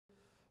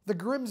The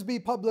Grimsby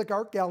Public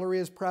Art Gallery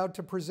is proud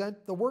to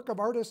present the work of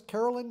artist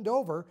Carolyn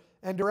Dover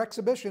and her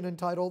exhibition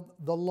entitled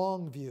The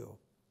Long View.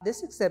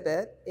 This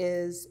exhibit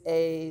is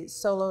a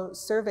solo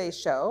survey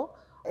show.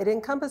 It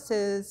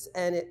encompasses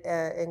and it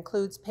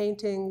includes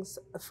paintings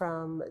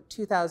from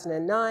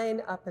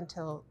 2009 up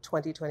until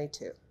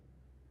 2022.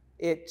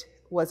 It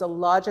was a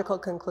logical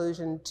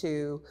conclusion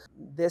to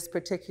this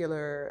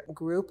particular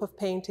group of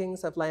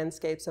paintings of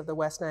landscapes of the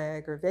West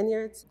Niagara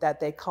Vineyards that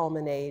they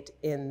culminate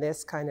in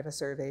this kind of a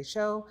survey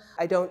show.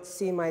 I don't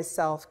see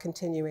myself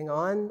continuing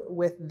on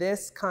with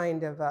this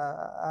kind of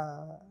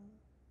a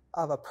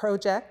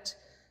project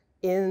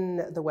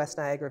in the West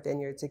Niagara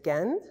Vineyards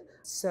again.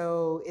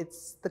 So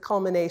it's the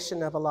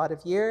culmination of a lot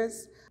of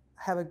years.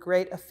 I have a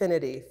great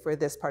affinity for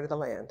this part of the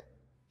land.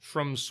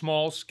 From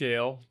small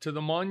scale to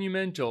the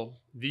monumental,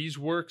 these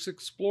works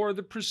explore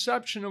the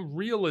perception of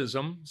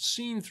realism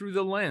seen through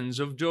the lens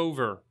of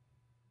Dover.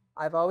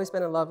 I've always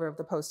been a lover of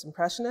the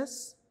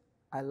post-impressionists.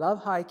 I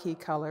love high-key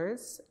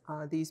colors.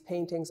 These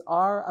paintings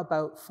are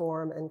about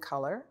form and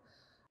color.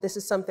 This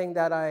is something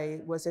that I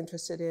was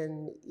interested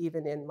in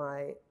even in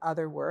my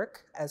other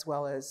work, as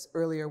well as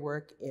earlier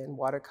work in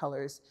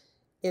watercolors.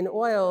 In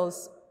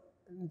oils,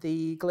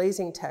 the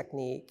glazing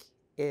technique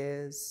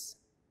is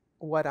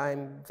what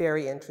I'm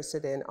very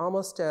interested in,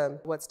 almost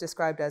what's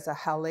described as a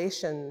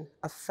halation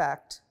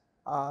effect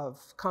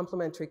of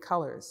complementary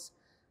colors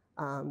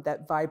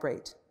that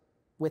vibrate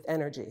with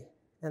energy.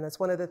 And that's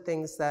one of the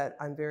things that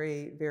I'm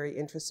very, very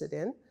interested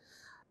in.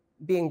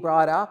 Being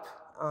brought up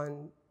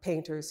on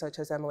painters such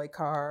as Emily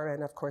Carr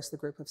and of course the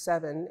Group of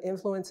Seven,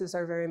 influences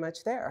are very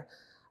much there,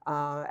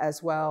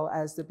 as well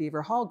as the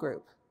Beaver Hall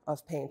group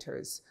of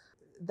painters.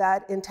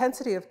 That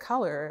intensity of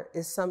color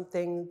is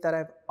something that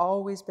I've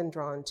always been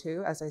drawn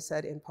to, as I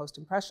said, in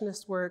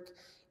post-impressionist work,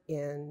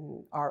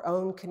 in our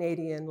own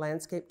Canadian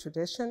landscape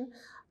tradition,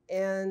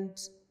 and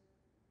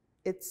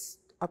it's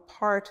a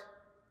part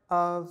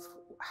of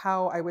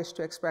how I wish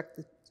to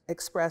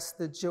express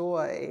the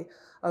joy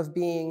of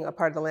being a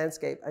part of the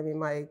landscape. I mean,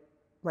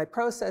 my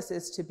process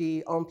is to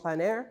be en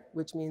plein air,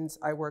 which means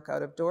I work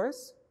out of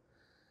doors.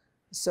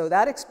 So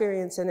that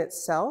experience in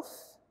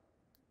itself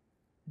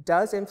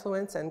does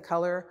influence and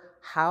color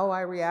how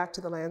I react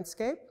to the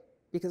landscape,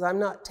 because I'm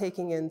not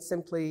taking in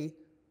simply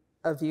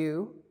a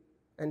view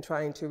and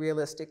trying to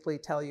realistically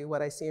tell you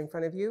what I see in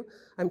front of you.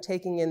 I'm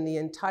taking in the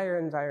entire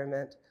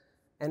environment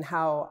and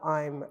how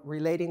I'm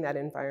relating that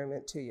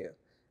environment to you.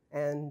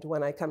 And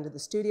when I come to the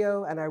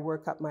studio and I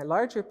work up my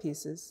larger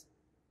pieces,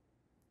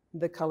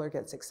 the color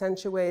gets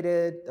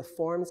accentuated, the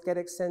forms get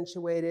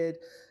accentuated,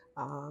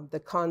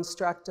 the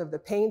construct of the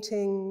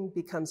painting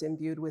becomes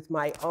imbued with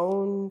my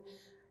own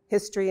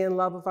history and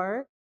love of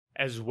art.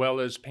 As well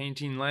as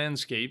painting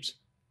landscapes,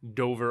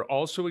 Dover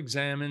also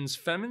examines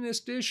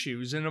feminist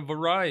issues in a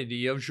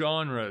variety of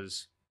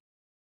genres.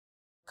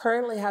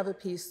 Currently have a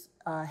piece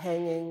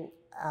hanging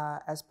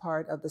as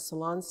part of the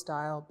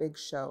salon-style big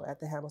show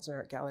at the Hamilton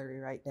Art Gallery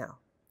right now.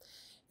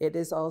 It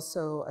is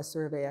also a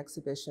survey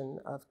exhibition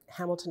of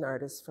Hamilton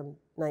artists from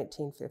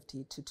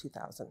 1950 to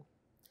 2000.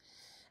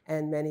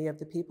 And many of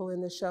the people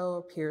in the show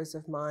are peers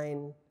of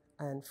mine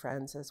and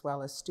friends as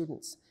well as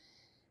students.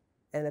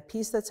 And a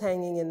piece that's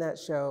hanging in that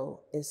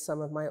show is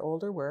some of my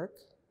older work.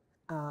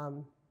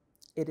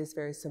 It is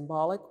very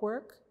symbolic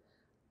work.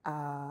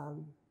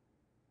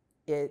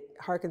 It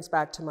harkens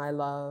back to my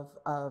love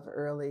of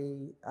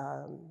early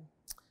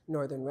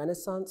Northern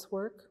Renaissance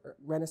work, or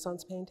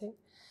Renaissance painting,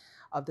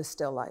 of the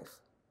still life.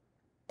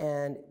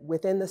 And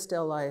within the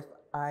still life,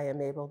 I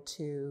am able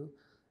to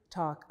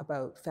talk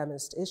about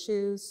feminist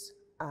issues,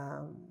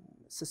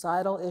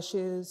 societal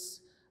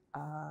issues,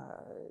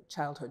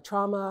 childhood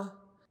trauma,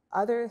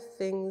 other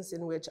things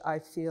in which I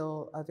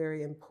feel a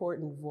very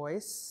important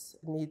voice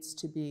needs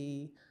to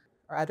be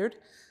uttered.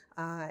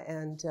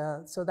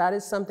 So that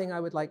is something I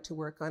would like to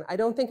work on. I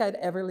don't think I'd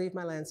ever leave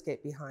my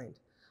landscape behind.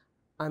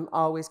 I'm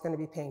always going to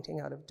be painting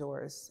out of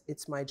doors.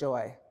 It's my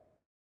joy.